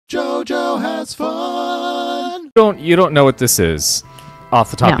JoJo has fun. You don't know what this is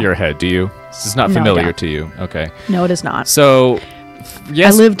off the top of your head, do you? This is not familiar to you. Okay. No, it is not. So,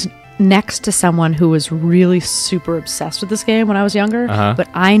 yes. I lived next to someone who was really super obsessed with this game when I was younger, but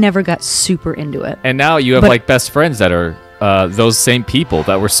I never got super into it. And now you have like best friends that are those same people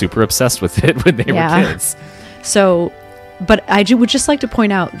that were super obsessed with it when they were kids. So, but I would just like to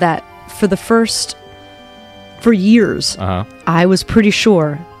point out that for years, I was pretty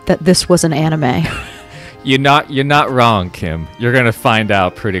sure that this was an anime. You're not wrong, Kim. You're gonna find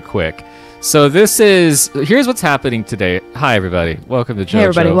out pretty quick. So here's what's happening today. Hi everybody, welcome to JoJo. Hey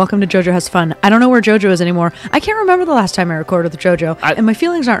everybody, welcome to JoJo Has Fun. I don't know where JoJo is anymore. I can't remember the last time I recorded with JoJo, and my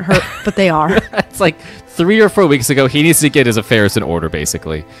feelings aren't hurt, but they are. It's like 3 or 4 weeks ago. He needs to get his affairs in order,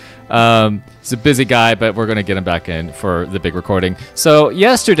 basically. He's a busy guy, but we're gonna get him back in for the big recording. So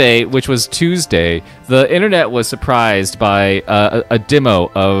yesterday, which was Tuesday, the internet was surprised by a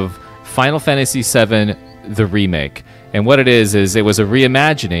demo of Final Fantasy VII, the remake. And what it is it was a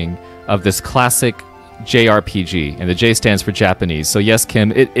reimagining of this classic JRPG, and the J stands for Japanese. So yes,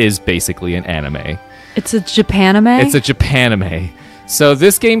 Kim, it is basically an anime. It's a Japanime? It's a Japanime. So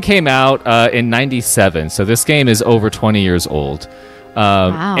this game came out in 97, so this game is over 20 years old.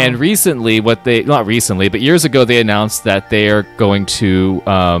 Wow. And recently, not recently, but years ago, they announced that they are going to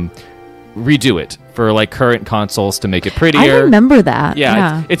redo it for like current consoles to make it prettier. I remember that.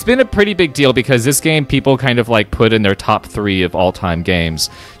 Yeah. It's been a pretty big deal because this game people kind of like put in their top 3 of all-time games,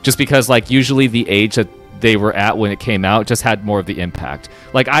 just because like usually the age that they were at when it came out just had more of the impact.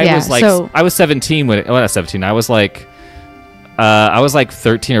 Like I was 17 when not 17. I was like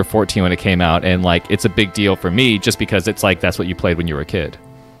 13 or 14 when it came out, and like it's a big deal for me just because it's like that's what you played when you were a kid.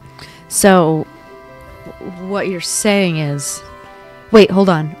 So what you're saying is, wait, hold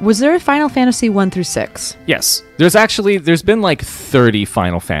on. Was there a Final Fantasy 1 through 6? Yes. There's been like 30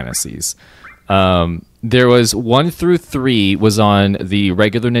 Final Fantasies. There was 1 through 3 was on the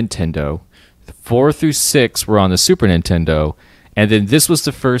regular Nintendo. 4 through 6 were on the Super Nintendo. And then this was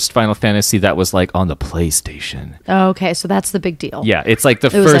the first Final Fantasy that was like on the PlayStation. Oh, okay, so that's the big deal. Yeah, it's like the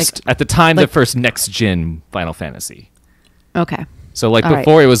first next-gen Final Fantasy. Okay. So like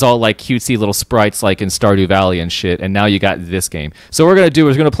before it was all like cutesy little sprites like in Stardew Valley and shit, and now you got this game. So what we're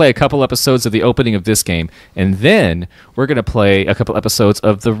going to play a couple episodes of the opening of this game, and then we're going to play a couple episodes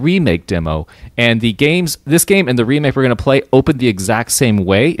of the remake demo. And this game and the remake we're going to play open the exact same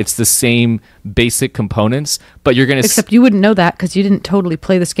way. It's the same basic components, but you're going to... Except you wouldn't know that because you didn't totally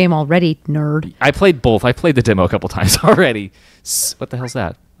play this game already, nerd. I played both. I played the demo a couple times already. What the hell's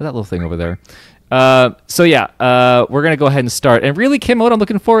that? What's that little thing over there? We're gonna go ahead and start. And really, Kim, what I'm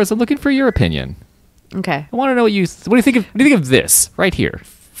looking for your opinion. Okay. I want to know what do you think of this right here?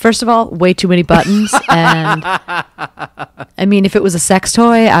 First of all, way too many buttons, and I mean, if it was a sex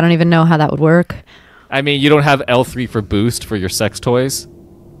toy, I don't even know how that would work. I mean, you don't have L3 for boost for your sex toys?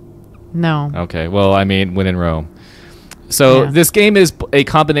 No. Okay. Well, I mean, when in Rome. So this game is a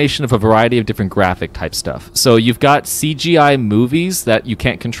combination of a variety of different graphic type stuff. So you've got CGI movies that you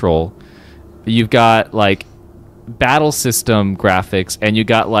can't control. You've got like battle system graphics, and you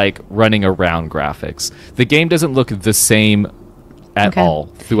got like running around graphics. The game doesn't look the same at all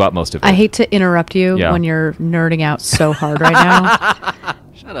throughout most of it. I hate to interrupt you when you're nerding out so hard right now.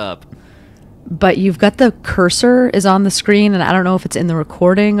 Shut up. But you've got the cursor is on the screen, and I don't know if it's in the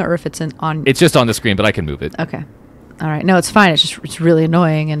recording or if it's on... It's just on the screen, but I can move it. Okay. All right. No, it's fine. It's really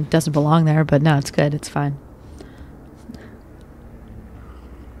annoying and doesn't belong there, but no, it's good. It's fine.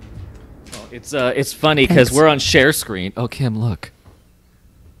 It's funny because we're on share screen. Oh, Kim, look.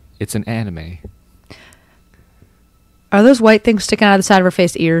 It's an anime. Are those white things sticking out of the side of her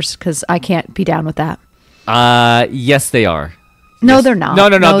face ears? Because I can't be down with that. Yes, they are. No, yes. they're not. No.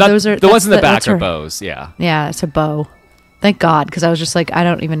 Those are the ones in the back are bows. Yeah. Yeah, it's a bow. Thank God, because I was just like, I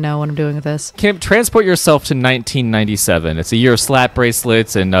don't even know what I'm doing with this. Kim, transport yourself to 1997. It's a year of slap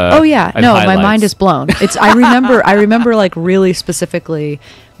bracelets and oh yeah, and no, highlights. my mind is blown. It's I remember like really specifically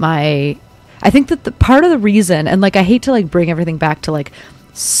I think that the part of the reason, and like I hate to like bring everything back to like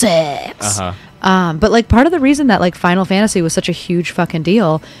sex, but like part of the reason that like Final Fantasy was such a huge fucking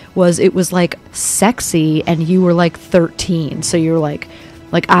deal was it was like sexy, and you were like 13, so you're like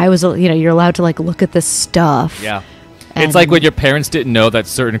I was, you're allowed to like look at this stuff. Yeah. It's like when your parents didn't know that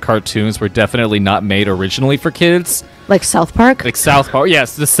certain cartoons were definitely not made originally for kids. Like South Park? Like South Park,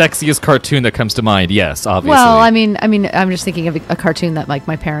 yes, the sexiest cartoon that comes to mind, yes, obviously. Well, I mean, I'm just thinking of a cartoon that like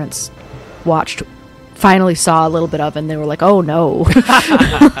my parents finally saw a little bit of, and they were like, oh no.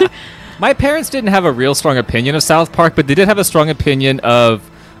 My parents didn't have a real strong opinion of South Park, but they did have a strong opinion of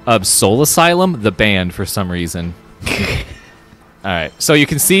Soul Asylum, the band, for some reason. All right. So you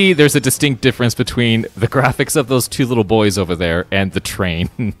can see there's a distinct difference between the graphics of those two little boys over there and the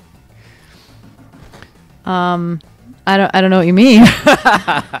train. I don't know what you mean.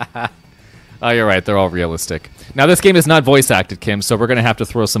 Oh, you're right. They're all realistic. Now, this game is not voice acted, Kim, so we're going to have to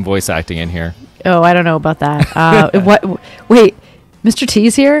throw some voice acting in here. Oh, I don't know about that. What? Wait, Mr.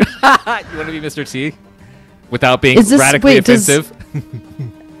 T's here? You want to be Mr. T? Without being radically offensive?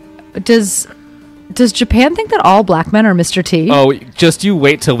 Does Japan think that all black men are Mr. T? Oh, just you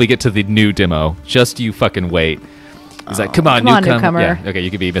wait till we get to the new demo. Just you fucking wait. He's like, come on, newcomer. Yeah, okay, you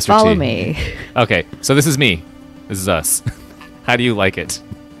can be Mr. T. Follow me. Okay, so this is me. This is us. How do you like it?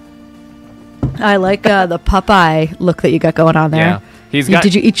 I like the Popeye look that you got going on there. Yeah.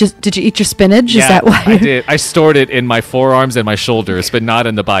 Did you eat your spinach? Yeah, Is that why? I did. I stored it in my forearms and my shoulders, but not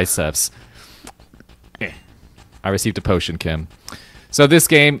in the biceps. I received a potion, Kim. So this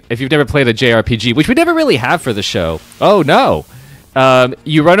game, if you've never played a JRPG, which we never really have for the show. Oh, no.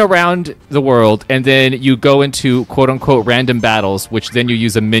 You run around the world, and then you go into quote-unquote random battles, which then you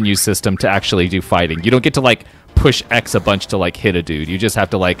use a menu system to actually do fighting. You don't get to, like, push X a bunch to, like, hit a dude. You just have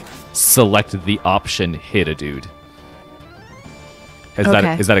to, like, select the option hit a dude.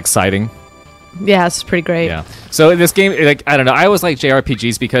 Is that exciting? Yeah, it's pretty great. Yeah. So in this game, like, I don't know. I always like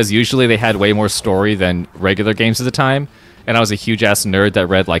JRPGs because usually they had way more story than regular games at the time. And I was a huge-ass nerd that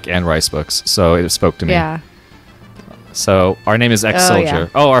read, like, Anne Rice books. So it spoke to me. Yeah. So our name is Ex-Soldier. yeah.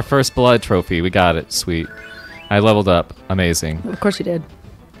 Oh, our first blood trophy. We got it. Sweet. I leveled up. Amazing. Of course you did.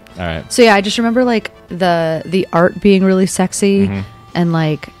 All right. So yeah, I just remember like the art being really sexy, and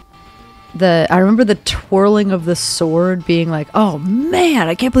like I remember the twirling of the sword being like, oh man,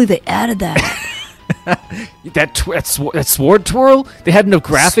 I can't believe they added that. that sword twirl? They had no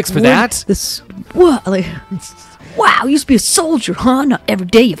graphics for that? What? Like, wow, you used to be a soldier, huh? Not every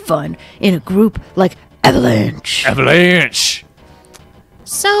day you fun in a group like Avalanche. Avalanche.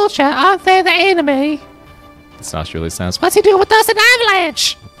 Soldier, aren't they the enemy? That's not really sounds. What's he doing with us in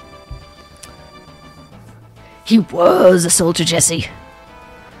Avalanche? He was a soldier, Jesse.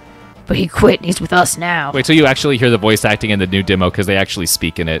 But he quit and he's with us now. Wait till you actually hear the voice acting in the new demo because they actually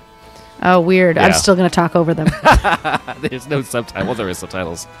speak in it. Oh, weird. Yeah. I'm still going to talk over them. There's no subtitles. Well, there is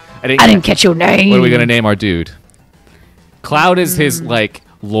subtitles. I didn't catch your name. What are we going to name our dude? Cloud is his, like,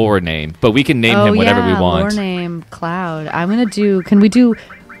 lore name, but we can name him whatever we want. Lore name, Cloud. I'm going to do... Can we do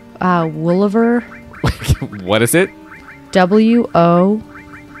Wooliver? What is it?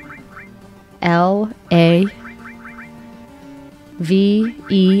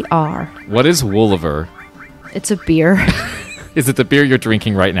 WOLAVER. What is Wooliver? It's a beer. Is it the beer you're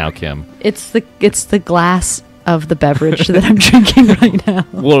drinking right now, Kim? It's the glass of the beverage that I'm drinking right now.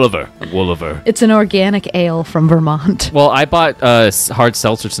 Wooliver. It's an organic ale from Vermont. Well, I bought hard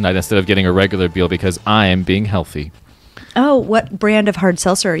seltzer tonight instead of getting a regular beer because I am being healthy. Oh, what brand of hard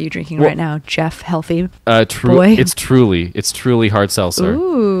seltzer are you drinking right now, Jeff Healthy boy? It's truly hard seltzer.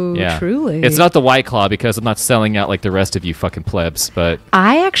 Ooh, yeah. Truly. It's not the White Claw because I'm not selling out like the rest of you fucking plebs, but...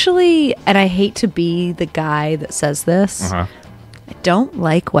 I actually, and I hate to be the guy that says this, I don't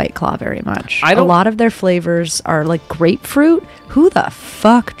like White Claw very much. A lot of their flavors are like grapefruit. Who the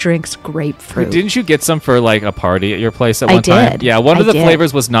fuck drinks grapefruit? Didn't you get some for like a party at your place at one time? I did. Yeah, one of the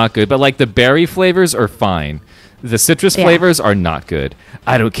flavors was not good, but like the berry flavors are fine. The citrus flavors are not good.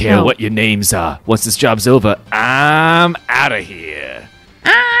 I don't care what your names are. Once this job's over, I'm out of here.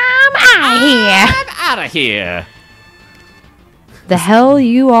 I'm out of here. The hell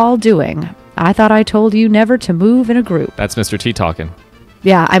you all doing? I thought I told you never to move in a group. That's Mr. T talking.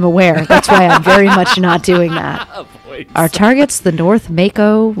 Yeah, I'm aware. That's why I'm very much not doing that. Our target's the North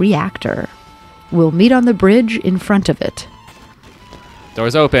Mako reactor. We'll meet on the bridge in front of it.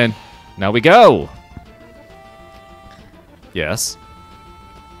 Doors open. Now we go. Yes.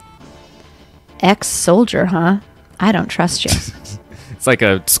 Ex-soldier, huh? I don't trust you. It's like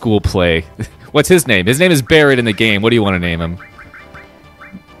a school play. What's his name? His name is buried in the game. What do you want to name him?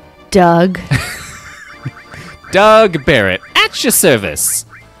 Doug. Doug Barrett, at your service.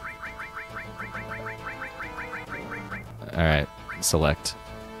 All right, select.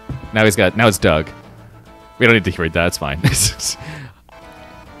 Now it's Doug. We don't need to read that. It's fine.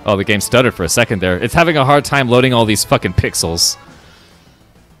 Oh, the game stuttered for a second there. It's having a hard time loading all these fucking pixels.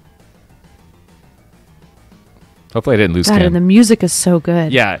 Hopefully I didn't lose God, Kim. and the music is so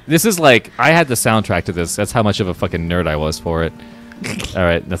good. Yeah, this is like, I had the soundtrack to this. That's how much of a fucking nerd I was for it. All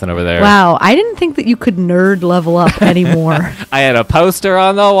right, nothing over there. Wow, I didn't think that you could nerd level up anymore. I had a poster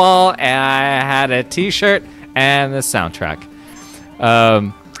on the wall, and I had a t-shirt, and the soundtrack.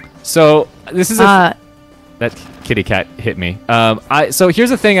 So, this is that kitty cat hit me. So here's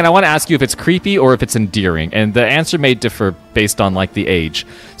the thing, and I want to ask you if it's creepy or if it's endearing, and the answer may differ based on like the age.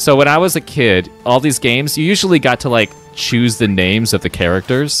 So when I was a kid, all these games, you usually got to like choose the names of the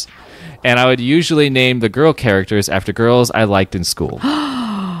characters, and I would usually name the girl characters after girls I liked in school.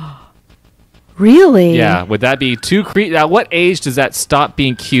 Really? Yeah. Would that be too creepy? At what age does that stop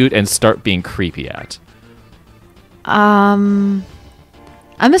being cute and start being creepy at? I'm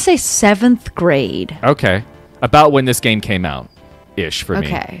gonna say 7th grade. Okay. About when this game came out, ish for me.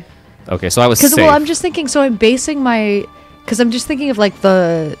 Okay. Okay, so I was safe. Well, I'm just thinking. So I'm basing my, because I'm just thinking of like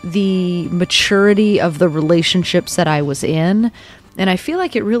the maturity of the relationships that I was in, and I feel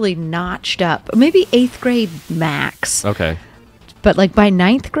like it really notched up. Maybe 8th grade max. Okay. But like by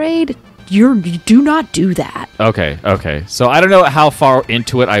 9th grade, you do not do that. Okay. So I don't know how far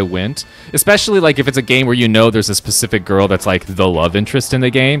into it I went, especially like if it's a game where you know there's a specific girl that's like the love interest in the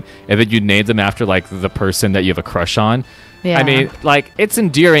game, and then you name them after like the person that you have a crush on. Yeah. I mean, like it's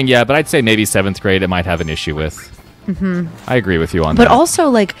endearing, yeah, but I'd say maybe 7th grade it might have an issue with. Mm-hmm. I agree with you on that. But also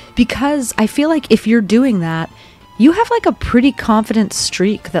like, because I feel like if you're doing that, you have like a pretty confident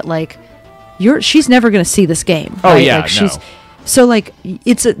streak that like she's never going to see this game. Oh right? yeah, like, so like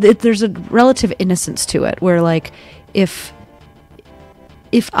there's a relative innocence to it where like if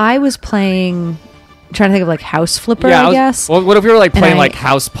I was playing, I'm trying to think of like House Flipper, I guess. Well, what if we were like playing like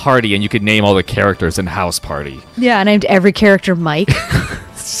House Party and you could name all the characters in House Party? Yeah, I named every character Mike.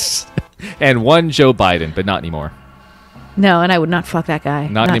 And one Joe Biden, but not anymore. No, and I would not fuck that guy.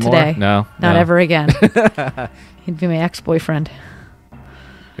 Not anymore? Today. No. Not ever again. He'd be my ex-boyfriend.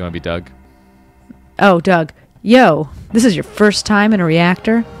 You want to be Doug? Oh, Doug. Yo, this is your first time in a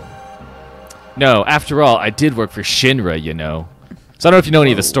reactor? No, after all, I did work for Shinra, you know. So I don't know if you know any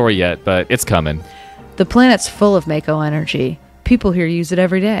of the story yet, but it's coming. The planet's full of Mako energy. People here use it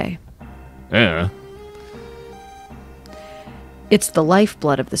every day. Yeah. It's the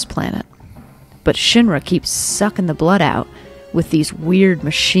lifeblood of this planet. But Shinra keeps sucking the blood out with these weird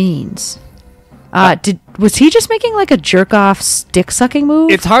machines. Was he just making like a jerk-off stick-sucking move?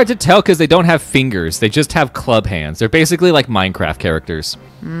 It's hard to tell because they don't have fingers. They just have club hands. They're basically like Minecraft characters.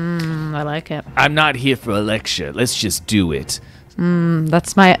 I like it. I'm not here for a lecture. Let's just do it.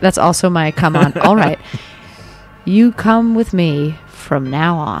 That's also my come on. All right. You come with me from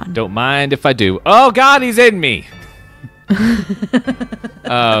now on. Don't mind if I do. Oh, God, he's in me.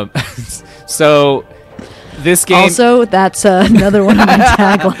 So... This game... Also, that's another one of my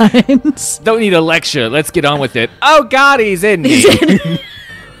taglines. Don't need a lecture. Let's get on with it. Oh, God, he's in me.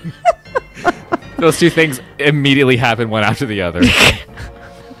 Those two things immediately happen one after the other.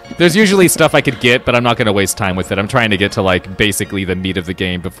 There's usually stuff I could get, but I'm not going to waste time with it. I'm trying to get to, like, basically the meat of the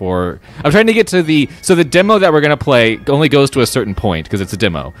game before... I'm trying to get to the... So the demo that we're going to play only goes to a certain point, because it's a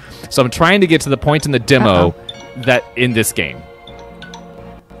demo. So I'm trying to get to the point in the demo that in this game.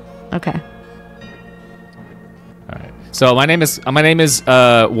 Okay. So my name is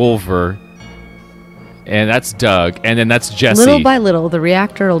Wolver, and that's Doug, and then that's Jesse. Little by little, the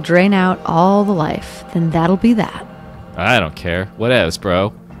reactor will drain out all the life. Then that'll be that. I don't care. Whatevs,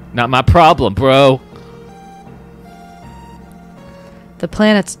 bro. Not my problem, bro. The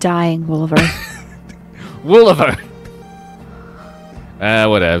planet's dying, Wolver. Wolver.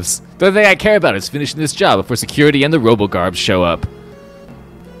 Whatevs. The only thing I care about is finishing this job before security and the RoboGarbs show up.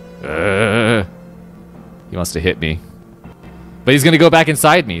 He wants to hit me. But he's going to go back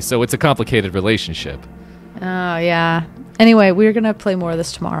inside me, so it's a complicated relationship. Oh, yeah. Anyway, we're going to play more of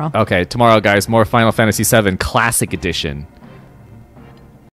this tomorrow. Okay, tomorrow, guys, more Final Fantasy VII Classic Edition.